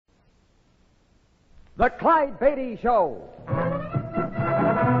The Clyde Beatty Show.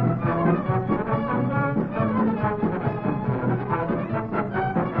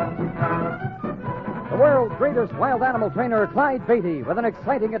 The world's greatest wild animal trainer, Clyde Beatty, with an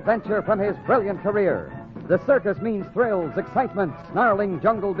exciting adventure from his brilliant career. The circus means thrills, excitement, snarling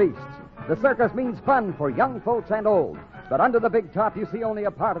jungle beasts. The circus means fun for young folks and old. But under the big top, you see only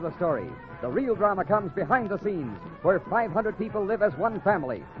a part of the story. The real drama comes behind the scenes, where 500 people live as one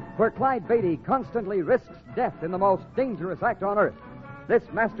family, where Clyde Beatty constantly risks death in the most dangerous act on earth. This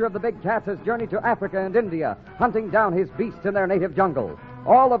master of the big cats has journeyed to Africa and India, hunting down his beasts in their native jungle.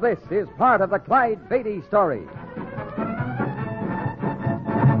 All of this is part of the Clyde Beatty story.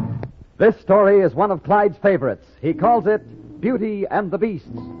 This story is one of Clyde's favorites. He calls it Beauty and the Beasts.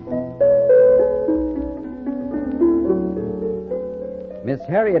 Miss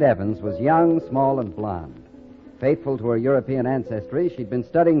Harriet Evans was young, small, and blonde. Faithful to her European ancestry, she'd been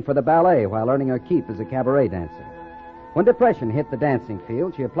studying for the ballet while earning her keep as a cabaret dancer. When depression hit the dancing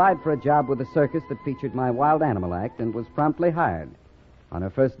field, she applied for a job with a circus that featured my wild animal act and was promptly hired. On her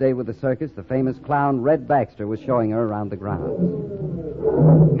first day with the circus, the famous clown Red Baxter was showing her around the grounds.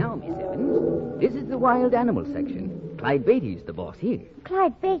 Now, Miss Evans, this is the wild animal section. Clyde Beatty's the boss here.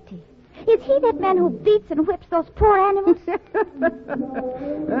 Clyde Beatty? Is he that man who beats and whips those poor animals?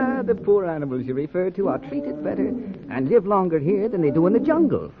 The poor animals you refer to are treated better and live longer here than they do in the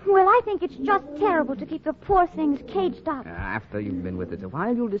jungle. Well, I think it's just terrible to keep the poor things caged up. After you've been with us a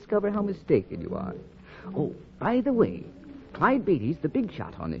while, you'll discover how mistaken you are. Oh, by the way, Clyde Beatty's the big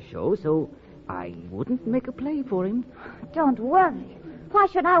shot on this show, so I wouldn't make a play for him. Don't worry. Why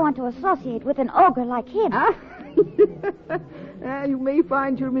should I want to associate with an ogre like him? You may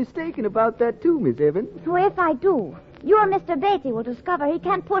find you're mistaken about that, too, Miss Evans. Well, if I do, your Mr. Beatty will discover he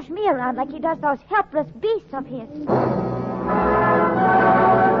can't push me around like he does those helpless beasts of his.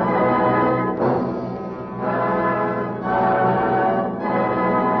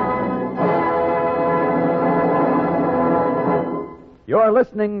 You're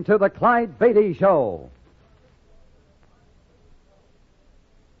listening to the Clyde Beatty Show.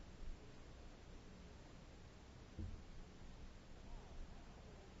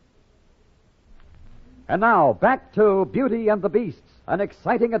 And now, back to Beauty and the Beasts, an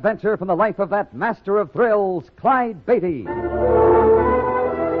exciting adventure from the life of that master of thrills, Clyde Beatty.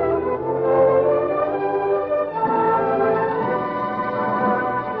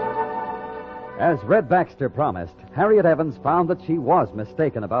 As Red Baxter promised, Harriet Evans found that she was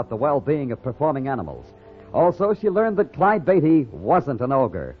mistaken about the well-being of performing animals. Also, she learned that Clyde Beatty wasn't an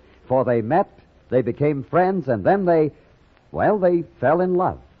ogre, for they met, they became friends, and then they fell in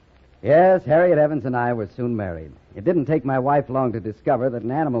love. Yes, Harriet Evans and I were soon married. It didn't take my wife long to discover that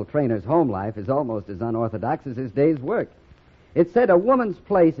an animal trainer's home life is almost as unorthodox as his day's work. It said a woman's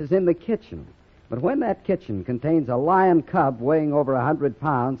place is in the kitchen. But when that kitchen contains a lion cub weighing over 100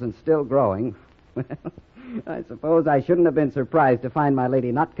 pounds and still growing, well, I suppose I shouldn't have been surprised to find my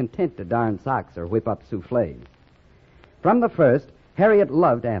lady not content to darn socks or whip up soufflés. From the first, Harriet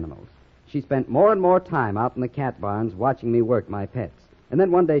loved animals. She spent more and more time out in the cat barns watching me work my pets. And then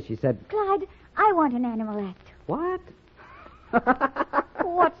one day she said, Clyde, I want an animal act. "What?"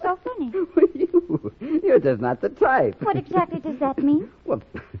 What's so funny? You're just not the type. What exactly does that mean? Well,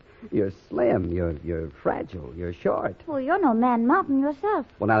 you're slim, you're fragile, you're short. Well, you're no Man Mountain yourself.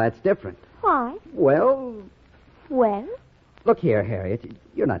 Well, now that's different. Why? Well, Look here, Harriet.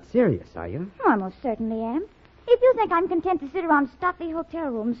 You're not serious, are you? I most certainly am. If you think I'm content to sit around stuffy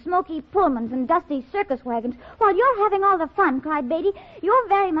hotel rooms, smoky Pullmans, and dusty circus wagons while you're having all the fun, Clyde Beatty, you're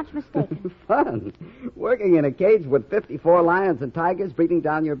very much mistaken. Fun? Working in a cage with 54 lions and tigers breathing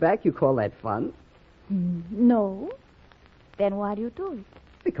down your back, you call that fun? No. Then why do you do it?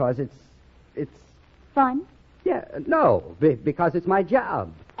 Because it's... Fun? Yeah, no, because it's my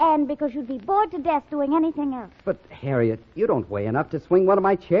job. And because you'd be bored to death doing anything else. But, Harriet, you don't weigh enough to swing one of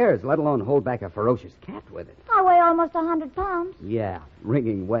my chairs, let alone hold back a ferocious cat with it. I weigh almost 100 pounds. Yeah,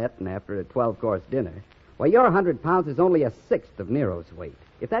 wringing wet and after a 12-course dinner. Why, your 100 pounds is only a sixth of Nero's weight.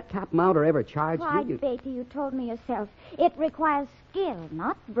 If that top mounter ever charged Clyde you... Beatty, you told me yourself. It requires skill,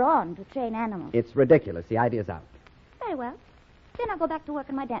 not brawn, to train animals. It's ridiculous. The idea's out. Very well. Then I'll go back to work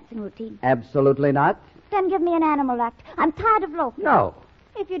on my dancing routine. Absolutely not. Then give me an animal act. I'm tired of loafing. No.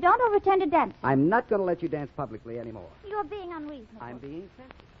 If you don't, I'll return to dance. I'm not going to let you dance publicly anymore. You're being unreasonable. I'm being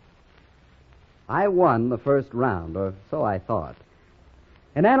sensitive. I won the first round, or so I thought.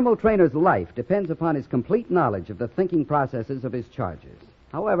 An animal trainer's life depends upon his complete knowledge of the thinking processes of his charges.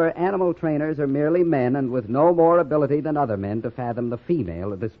 However, animal trainers are merely men and with no more ability than other men to fathom the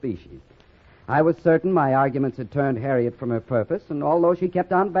female of the species. I was certain my arguments had turned Harriet from her purpose, and although she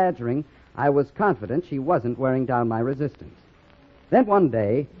kept on badgering, I was confident she wasn't wearing down my resistance. Then one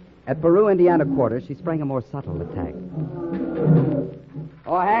day, at Peru, Indiana quarters, she sprang a more subtle attack.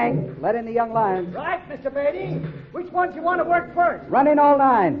 Oh, Hank, let in the young lions. Right, Mr. Beatty. Which ones you want to work first? Run in all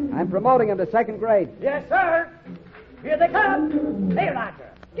 9. I'm promoting them to second grade. Yes, sir. Here they come. Hey, Roger.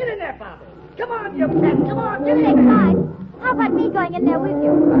 Get in there, Bobby. Come on, you pet. Come on, get Hey, in there. Clyde, how about me going in there with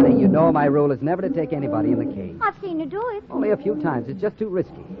you? Honey, you know my rule is never to take anybody in the cage. I've seen you do it. Only a few times. It's just too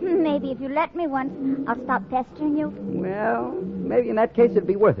risky. Maybe if you let me once, I'll stop pestering you. Well, maybe in that case it'd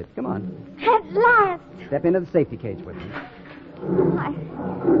be worth it. Come on. At last. Step into the safety cage with me.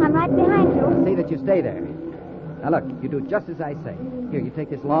 I'm right behind you. See that you stay there. Now, look, you do just as I say. Here, you take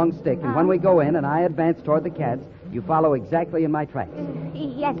this long stick, and when we go in and I advance toward the cats, you follow exactly in my tracks.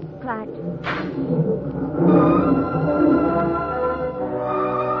 Yes, Clyde.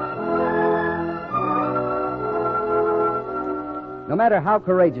 No matter how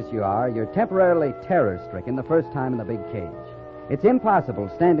courageous you are, you're temporarily terror-stricken the first time in the big cage. It's impossible,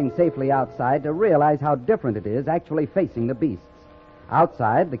 standing safely outside, to realize how different it is actually facing the beasts.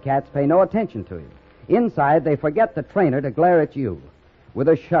 Outside, the cats pay no attention to you. Inside, they forget the trainer to glare at you. With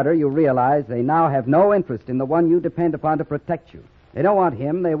a shudder, you realize they now have no interest in the one you depend upon to protect you. They don't want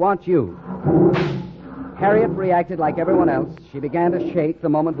him, they want you. Harriet reacted like everyone else. She began to shake the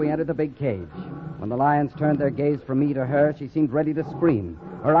moment we entered the big cage. When the lions turned their gaze from me to her, she seemed ready to scream.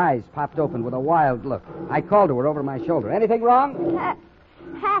 Her eyes popped open with a wild look. I called to her over my shoulder. Anything wrong? The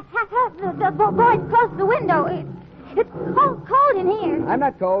boys closed the window. It's cold in here. I'm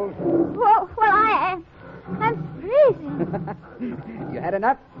not cold. Well, I am. I'm freezing. You had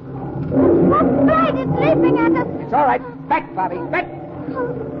enough? That Clyde is leaping at us. It's all right. Back, Bobby. Back.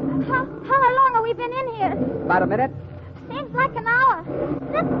 How long have we been in here? About a minute. Seems like an hour.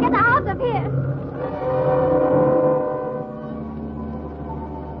 Let's get out of here.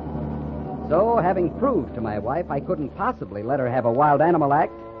 So, having proved to my wife I couldn't possibly let her have a wild animal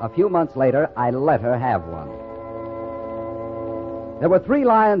act, a few months later, I let her have one. There were 3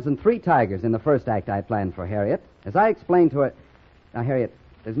 lions and 3 tigers in the first act I planned for Harriet. As I explained to her... Now, Harriet,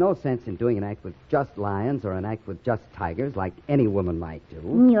 there's no sense in doing an act with just lions or an act with just tigers like any woman might do.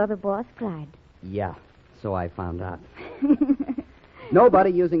 You're the boss, Clyde. Yeah, so I found out.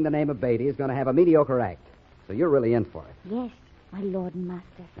 Nobody using the name of Beatty is going to have a mediocre act. So you're really in for it. Yes, my lord and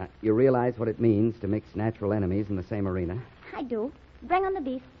master. Now, you realize what it means to mix natural enemies in the same arena? I do. Bring on the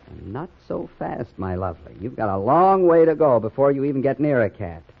beast. Not so fast, my lovely. You've got a long way to go before you even get near a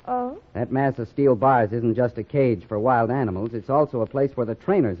cat. Oh? That mass of steel bars isn't just a cage for wild animals. It's also a place where the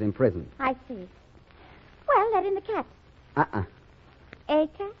trainer's imprisoned. I see. Well, let in the cat. Uh-uh. A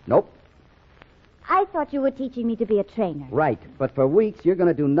cat? Nope. I thought you were teaching me to be a trainer. Right. But for weeks, you're going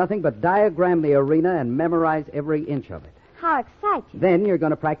to do nothing but diagram the arena and memorize every inch of it. How exciting. Then you're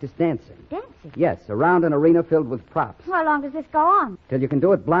going to practice dancing. Dancing? Yes, around an arena filled with props. How long does this go on? Till you can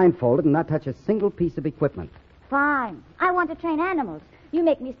do it blindfolded and not touch a single piece of equipment. Fine. I want to train animals. You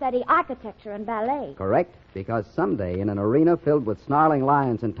make me study architecture and ballet. Correct? Because someday in an arena filled with snarling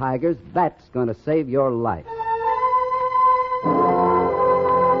lions and tigers, that's going to save your life.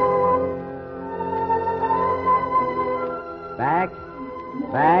 Back.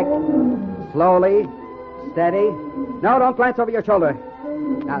 Back. Slowly. Steady. No, don't glance over your shoulder.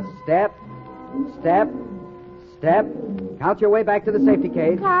 Now, step. Step. Step. Count your way back to the safety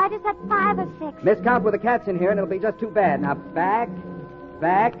cage. Clyde, is that 5 or 6? Miscount with the cats in here, and it'll be just too bad. Now, back.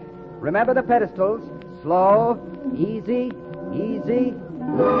 Back. Remember the pedestals. Slow. Easy. Easy.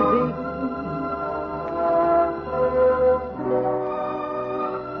 Easy.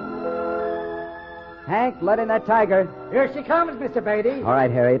 Hank, let in that tiger. Here she comes, Mr. Beatty. All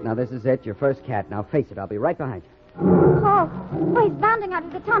right, Harriet. Now, this is it. Your first cat. Now, face it. I'll be right behind you. Oh, he's bounding out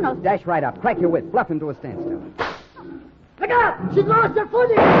of the tunnel. Dash right up. Crack your whip. Bluff him to a standstill. Look out! She's lost her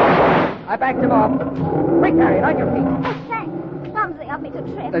footing! I backed him off. Quick, Harriet, on your feet. Oh, thanks. Clumsy of me to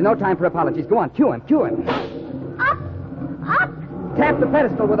trip. There's no time for apologies. Go on. Cue him. Cue him. Up! Up! Tap the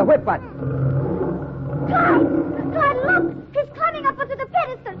pedestal with a whip button. Clyde! Clyde, look! He's climbing up onto the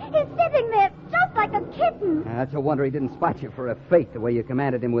pedestal. He's sitting there, just like a kitten. That's a wonder he didn't spot you for a fake the way you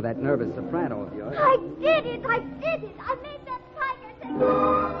commanded him with that nervous soprano of yours. I did it! I did it! I made that tiger take...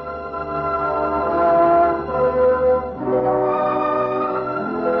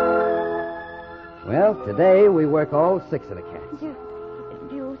 Well, today we work all 6 of the cats. Do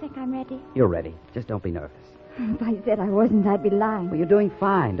you think I'm ready? You're ready. Just don't be nervous. If I said I wasn't, I'd be lying. Well, you're doing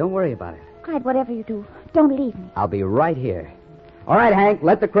fine. Don't worry about it. Clyde, whatever you do, don't leave me. I'll be right here. All right, Hank,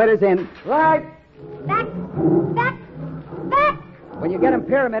 let the critters in. Right. Back! Back! Back! When you get them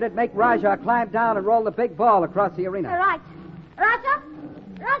pyramided, make Raja climb down and roll the big ball across the arena. All right. Raja!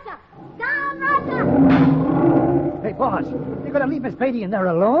 Raja! Down! Boss, you're going to leave Miss Beatty in there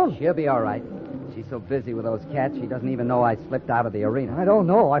alone? She'll be all right. She's so busy with those cats, she doesn't even know I slipped out of the arena. I don't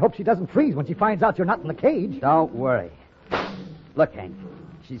know. I hope she doesn't freeze when she finds out you're not in the cage. Don't worry. Look, Hank.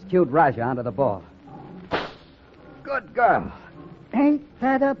 She's cued Raja onto the ball. Good girl. Ain't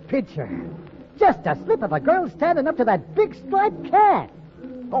that a picture? Just a slip of a girl standing up to that big striped cat.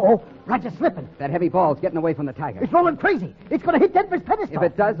 Uh-oh, Roger's slipping. That heavy ball's getting away from the tiger. It's rolling crazy. It's going to hit Denver's pedestal. If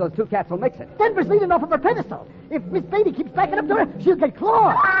it does, those two cats will mix it. Denver's leaning off of her pedestal. If Miss Beatty keeps backing up to her, she'll get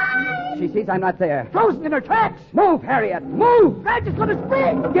clawed. She sees I'm not there. Frozen in her tracks. Move, Harriet. Move! Roger's going to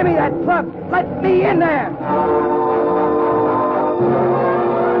spring. Give me that club. Let me in there.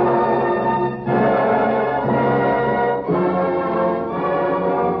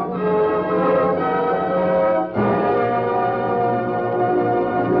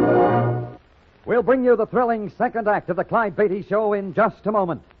 We'll bring you the thrilling second act of the Clyde Beatty Show in just a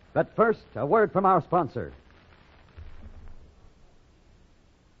moment. But first, a word from our sponsor.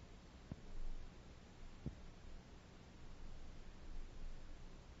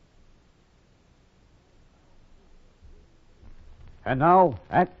 And now,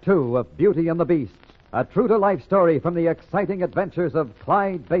 Act Two of Beauty and the Beast, a true-to-life story from the exciting adventures of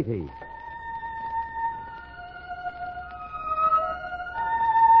Clyde Beatty.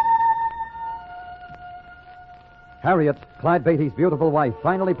 Harriet, Clyde Beatty's beautiful wife,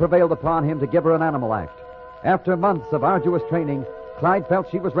 finally prevailed upon him to give her an animal act. After months of arduous training, Clyde felt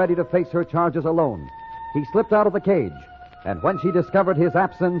she was ready to face her charges alone. He slipped out of the cage, and when she discovered his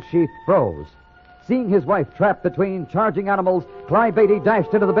absence, she froze. Seeing his wife trapped between charging animals, Clyde Beatty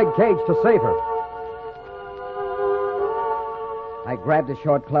dashed into the big cage to save her. I grabbed a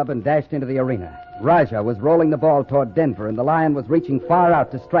short club and dashed into the arena. Raja was rolling the ball toward Denver, and the lion was reaching far out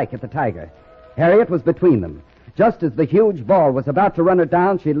to strike at the tiger. Harriet was between them. Just as the huge ball was about to run her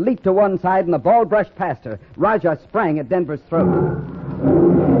down, she leaped to one side and the ball brushed past her. Raja sprang at Denver's throat.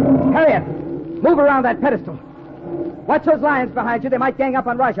 Harriet, move around that pedestal. Watch those lions behind you. They might gang up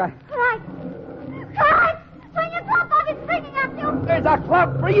on Raja. Clyde! Clyde! Swing your club, Bobby's springing at you! There's a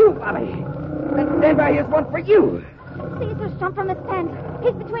club for you, Bobby. And Denver, here's one for you. Caesar's jumped from his pen.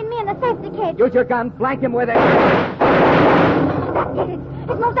 He's between me and the safety cage. Use your gun. Blank him with it. That did it.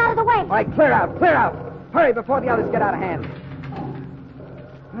 It moved out of the way. All right, clear out, clear out. Hurry before the others get out of hand.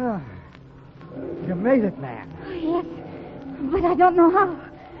 You made it, man. Oh, yes, but I don't know how.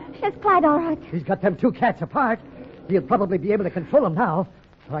 Is Clyde all right? He's got them two cats apart. He'll probably be able to control them now.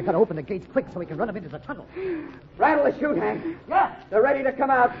 But I got to open the gates quick so we can run them into the tunnel. Rattle the chute, Hank. Yeah. They're ready to come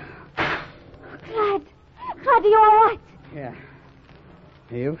out. Clyde! Clyde, are you all right? Yeah.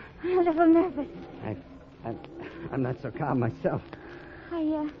 Are you? I'm a little nervous. I'm not so calm myself.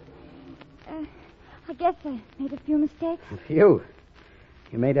 I guess I made a few mistakes. You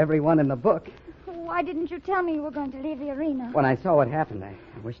made every one in the book. Why didn't you tell me you were going to leave the arena? When I saw what happened, I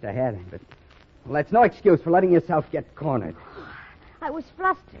wished I had. But that's no excuse for letting yourself get cornered. I was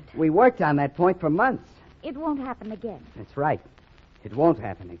flustered. We worked on that point for months. It won't happen again. That's right. It won't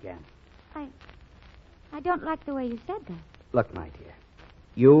happen again. I don't like the way you said that. Look, my dear,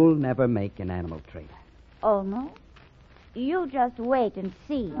 you'll never make an animal trainer. Oh, no? You just wait and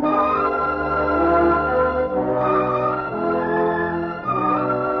see.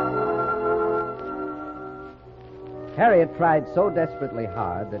 Harriet tried so desperately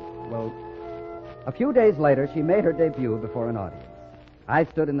hard that, a few days later, she made her debut before an audience. I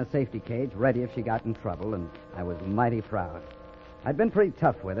stood in the safety cage, ready if she got in trouble, and I was mighty proud. I'd been pretty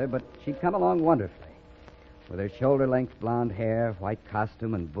tough with her, but she'd come along wonderfully. With her shoulder-length blonde hair, white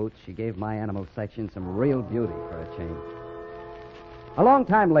costume, and boots, she gave my animal section some real beauty for a change. A long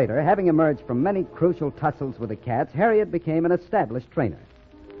time later, having emerged from many crucial tussles with the cats, Harriet became an established trainer.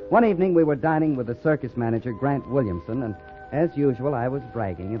 One evening, we were dining with the circus manager, Grant Williamson, and as usual, I was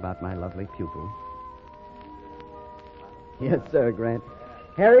bragging about my lovely pupil. Yes, sir, Grant.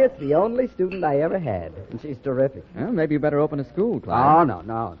 Harriet's the only student I ever had, and she's terrific. Well, maybe you better open a school, Clyde. Oh,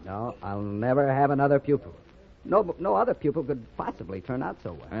 no. I'll never have another pupil. No other pupil could possibly turn out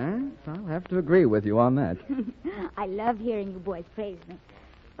so well. I'll have to agree with you on that. I love hearing you boys praise me.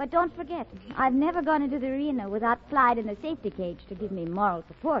 But don't forget, I've never gone into the arena without Clyde in the safety cage to give me moral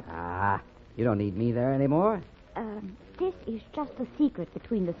support. You don't need me there anymore. This is just a secret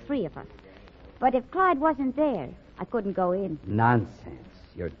between the three of us. But if Clyde wasn't there, I couldn't go in. Nonsense.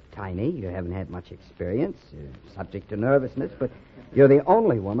 You're tiny. You haven't had much experience. You're subject to nervousness, but you're the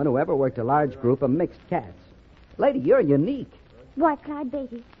only woman who ever worked a large group of mixed cats. Lady, you're unique. Why, Clyde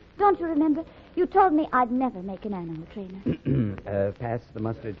Beatty, don't you remember? You told me I'd never make an animal trainer. Pass the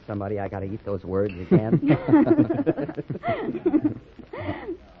mustard, somebody. I gotta eat those words again.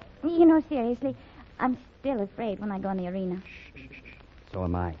 You know, seriously, I'm still afraid when I go in the arena. So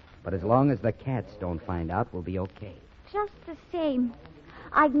am I. But as long as the cats don't find out, we'll be okay. Just the same.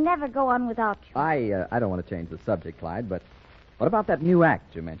 I'd never go on without you. I don't want to change the subject, Clyde, but what about that new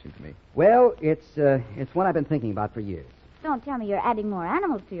act you mentioned to me? Well, it's one I've been thinking about for years. Don't tell me you're adding more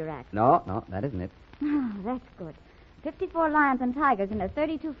animals to your act. No, that isn't it. Oh, that's good. 54 lions and tigers in a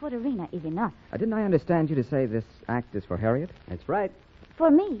 32-foot arena is enough. Didn't I understand you to say this act is for Harriet? That's right. For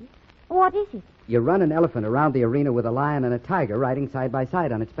me? What is it? You run an elephant around the arena with a lion and a tiger riding side by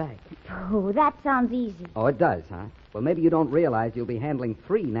side on its back. Oh, that sounds easy. Oh, it does, huh? Well, maybe you don't realize you'll be handling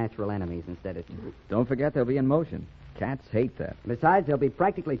 3 natural enemies instead of 2. Don't forget they'll be in motion. Cats hate that. Besides, they'll be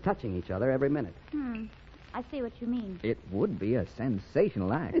practically touching each other every minute. I see what you mean. It would be a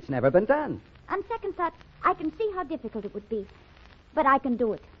sensational act. It's never been done. On second thought, I can see how difficult it would be. But I can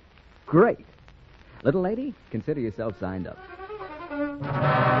do it. Great. Little lady, consider yourself signed up.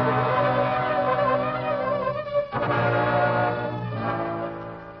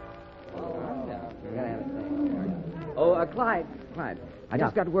 Clyde. I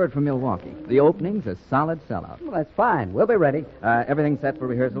just got word from Milwaukee. The opening's a solid sellout. Well, that's fine. We'll be ready. Everything set for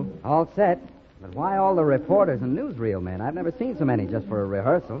rehearsal? All set. But why all the reporters and newsreel men? I've never seen so many just for a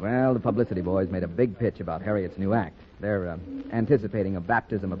rehearsal. Well, the publicity boys made a big pitch about Harriet's new act. They're anticipating a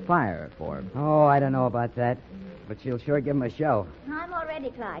baptism of fire for her. Oh, I don't know about that. But she'll sure give 'em a show. I'm all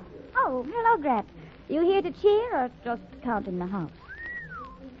ready, Clyde. Oh, hello, Gramps. You here to cheer or just counting the house?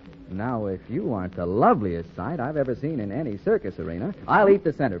 Now, if you aren't the loveliest sight I've ever seen in any circus arena, I'll eat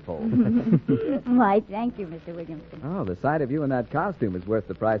the centerfold. Why, thank you, Mr. Williamson. Oh, the sight of you in that costume is worth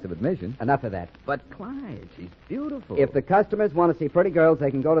the price of admission. Enough of that. But, Clyde, she's beautiful. If the customers want to see pretty girls,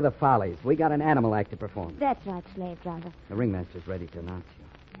 they can go to the Follies. We got an animal act to perform. That's right, slave driver. The ringmaster's ready to announce you.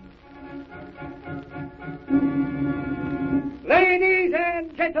 Ladies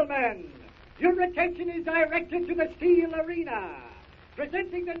and gentlemen, your attention is directed to the Steel Arena,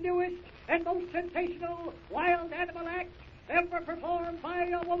 presenting the newest and most sensational wild animal act ever performed by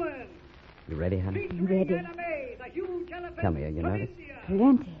a woman. You ready, honey? Featuring Ready. Anime, the huge elephant Tell me, are you from nervous? India,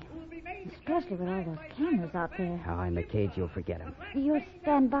 Plenty. who will be made Especially with all those cameras out there. Oh, in the cage, you'll forget him. You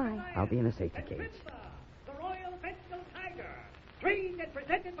stand by. I'll be in a safety cage. the Royal Bengal Tiger, trained and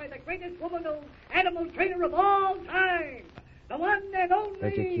presented by the greatest woman animal trainer of all time, the one and only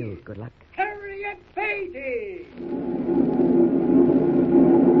There's your cue. Good luck. Harriet Beatty.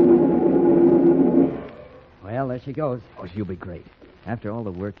 Well, there she goes. Oh, she'll be great. After all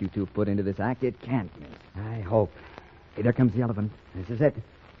the work you two put into this act, it can't miss. I hope. Hey, there comes the elephant. This is it.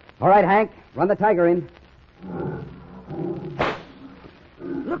 All right, Hank. Run the tiger in.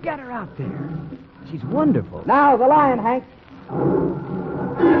 Look at her out there. She's wonderful. Now, the lion, Hank.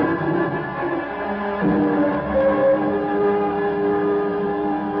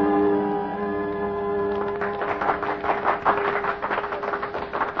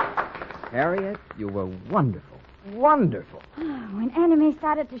 Harriet, you were wonderful. Wonderful. When Anime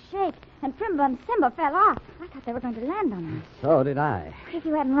started to shake and Primba and Simba fell off, I thought they were going to land on us. So did I. If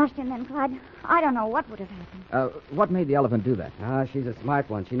you hadn't rushed in then, Clyde, I don't know what would have happened. What made the elephant do that? Ah, she's a smart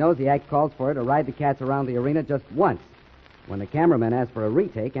one. She knows the act calls for her to ride the cats around the arena just once. When the cameraman asked for a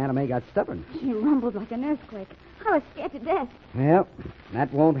retake, Anime got stubborn. She rumbled like an earthquake. I was scared to death. Well,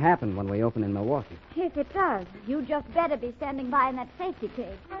 that won't happen when we open in Milwaukee. If it does, you just better be standing by in that safety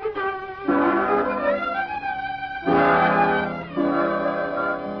cage.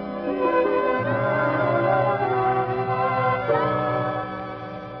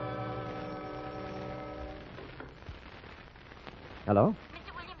 Hello?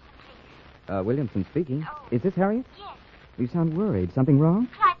 Mr. Williamson, please. Williamson speaking. Oh. Is this Harriet? Yes. You sound worried. Something wrong?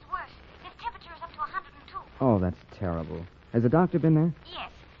 Clyde's worse. His temperature is up to 102. Oh, that's terrible. Has the doctor been there? Yes.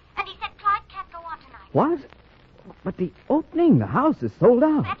 And he said Clyde can't go on tonight. What? But the opening, the house is sold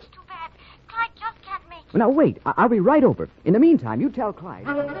out. That's too bad. Clyde just can't make it. Now, wait. I'll be right over. In the meantime, you tell Clyde.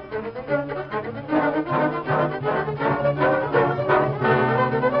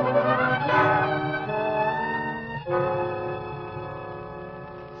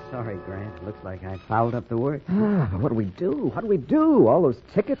 Sorry, Grant. Looks like I fouled up the work. What do we do? What do we do? All those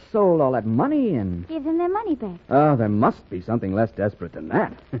tickets sold, all that money, and... Give them their money back. Oh, there must be something less desperate than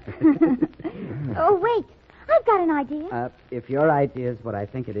that. Oh, wait. I've got an idea. If your idea is what I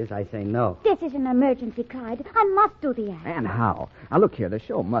think it is, I say no. This is an emergency, Clyde. I must do the act. And how? Now, look here. The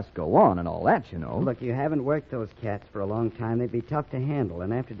show must go on and all that, you know. Look, you haven't worked those cats for a long time. They'd be tough to handle.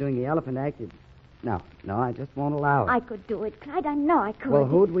 And after doing the elephant act, you'd... No, I just won't allow it. I could do it, Clyde. I know I could. Well,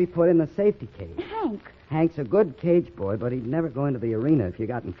 who'd we put in the safety cage? Hank. Hank's a good cage boy, but he'd never go into the arena if you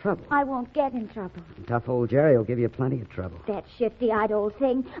got in trouble. I won't get in trouble. Tough old Jerry will give you plenty of trouble. That shifty-eyed old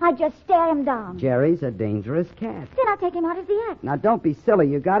thing. I'd just stare him down. Jerry's a dangerous cat. Then I'll take him out of the act. Now, don't be silly.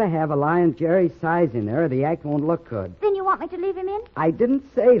 You got to have a lion Jerry's size in there, or the act won't look good. Then you want me to leave him in? I didn't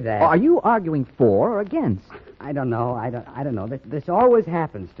say that. Are you arguing for or against? I don't know. I don't know. This always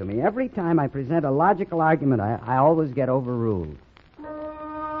happens to me. Every time I present a logical argument, I always get overruled.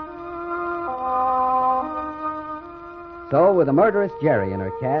 So, with a murderous Jerry in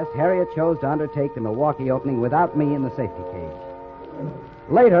her cast, Harriet chose to undertake the Milwaukee opening without me in the safety cage.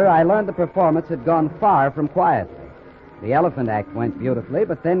 Later, I learned the performance had gone far from quietly. The elephant act went beautifully,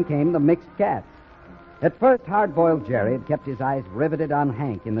 but then came the mixed cats. At first, hard-boiled Jerry had kept his eyes riveted on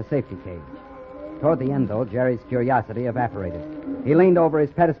Hank in the safety cage. Toward the end, though, Jerry's curiosity evaporated. He leaned over his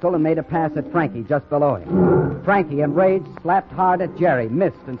pedestal and made a pass at Frankie just below him. Frankie, enraged, slapped hard at Jerry,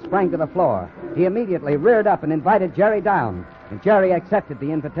 missed, and sprang to the floor. He immediately reared up and invited Jerry down, and Jerry accepted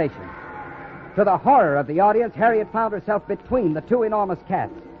the invitation. To the horror of the audience, Harriet found herself between the two enormous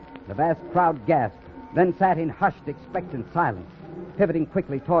cats. The vast crowd gasped, then sat in hushed, expectant silence. Pivoting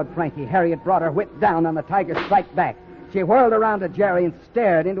quickly toward Frankie, Harriet brought her whip down on the tiger's strike back. She whirled around to Jerry and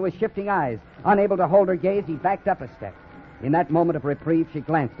stared into his shifting eyes. Unable to hold her gaze, he backed up a step. In that moment of reprieve, she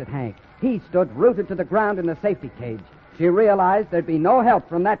glanced at Hank. He stood rooted to the ground in the safety cage. She realized there'd be no help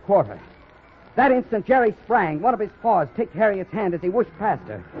from that quarter. That instant, Jerry sprang. One of his paws ticked Harriet's hand as he whooshed past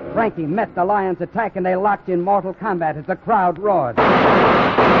her. Frankie met the lion's attack, and they locked in mortal combat as the crowd roared.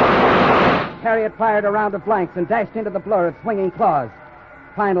 Harriet fired a round of blanks and dashed into the blur of swinging claws.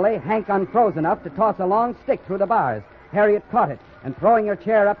 Finally, Hank unfroze enough to toss a long stick through the bars. Harriet caught it, and throwing her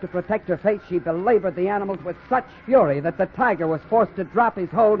chair up to protect her face, she belabored the animals with such fury that the tiger was forced to drop his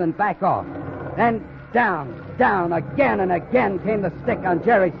hold and back off. Then down, again and again came the stick on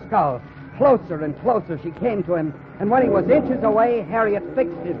Jerry's skull. Closer and closer she came to him, and when he was inches away, Harriet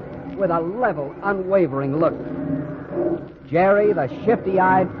fixed him with a level, unwavering look. Jerry, the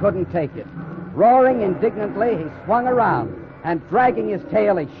shifty-eyed, couldn't take it. Roaring indignantly, he swung around, and dragging his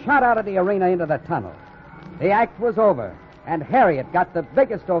tail, he shot out of the arena into the tunnel. The act was over, and Harriet got the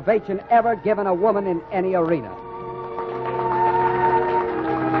biggest ovation ever given a woman in any arena.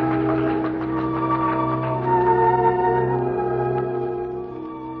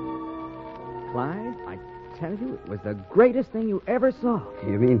 Clyde, I tell you, it was the greatest thing you ever saw.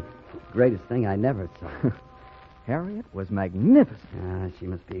 You mean greatest thing I never saw? Harriet was magnificent. She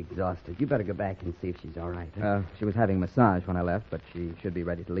must be exhausted. You better go back and see if she's all right. She was having a massage when I left, but she should be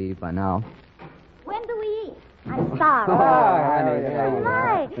ready to leave by now. When do we eat? I'm starved. honey, there you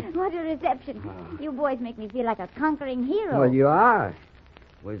are. What a reception. You boys make me feel like a conquering hero. Well, you are.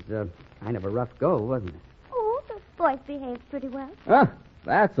 It was kind of a rough go, wasn't it? Oh, the boys behaved pretty well.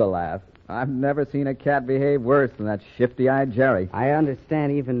 That's a laugh. I've never seen a cat behave worse than that shifty-eyed Jerry. I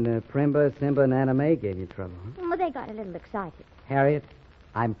understand even Primba, Simba, and Anna Mae gave you trouble. Huh? Well, they got a little excited. Harriet,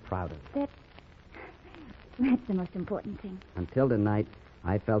 I'm proud of you. That's the most important thing. Until tonight,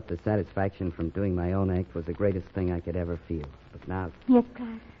 I felt the satisfaction from doing my own act was the greatest thing I could ever feel. But now... Yes,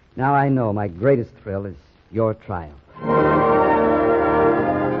 Clyde. Now I know my greatest thrill is your triumph.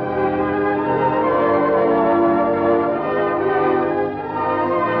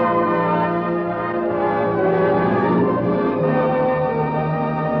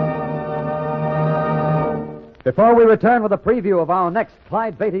 Before we return with a preview of our next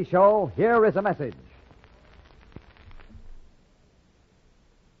Clyde Beatty show, here is a message.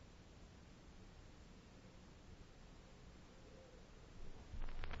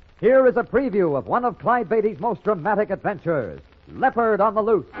 Here is a preview of one of Clyde Beatty's most dramatic adventures, Leopard on the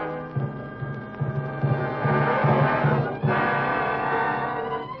Loose.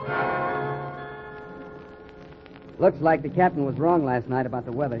 Looks like the captain was wrong last night about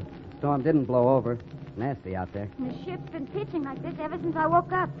the weather. The storm didn't blow over. It's nasty out there. The ship's been pitching like this ever since I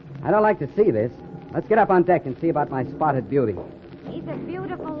woke up. I don't like to see this. Let's get up on deck and see about my spotted beauty. He's a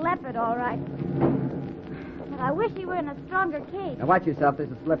beautiful leopard, all right. But I wish he were in a stronger cage. Now watch yourself. This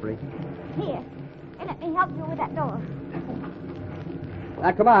is slippery. Here, let me help you with that door.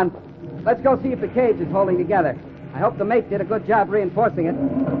 Now, come on. Let's go see if the cage is holding together. I hope the mate did a good job reinforcing it.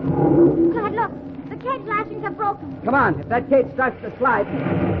 Clyde, look. The cage lashings are broken. Come on. If that cage starts to slide...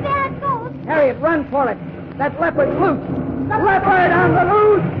 There it goes. Harriet, run for it. That leopard's loose. The leopard on the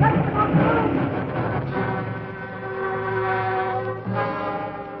loose!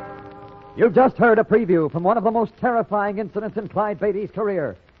 You've just heard a preview from one of the most terrifying incidents in Clyde Beatty's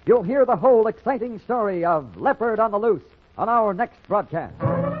career. You'll hear the whole exciting story of Leopard on the Loose on our next broadcast.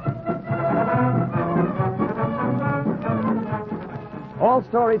 All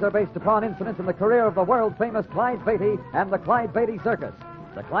stories are based upon incidents in the career of the world-famous Clyde Beatty and the Clyde Beatty Circus.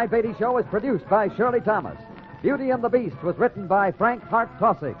 The Clyde Beatty Show is produced by Shirley Thomas. Beauty and the Beast was written by Frank Hart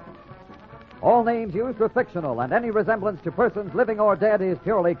Tossig. All names used were fictional, and any resemblance to persons living or dead is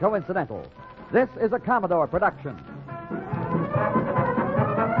purely coincidental. This is a Commodore production.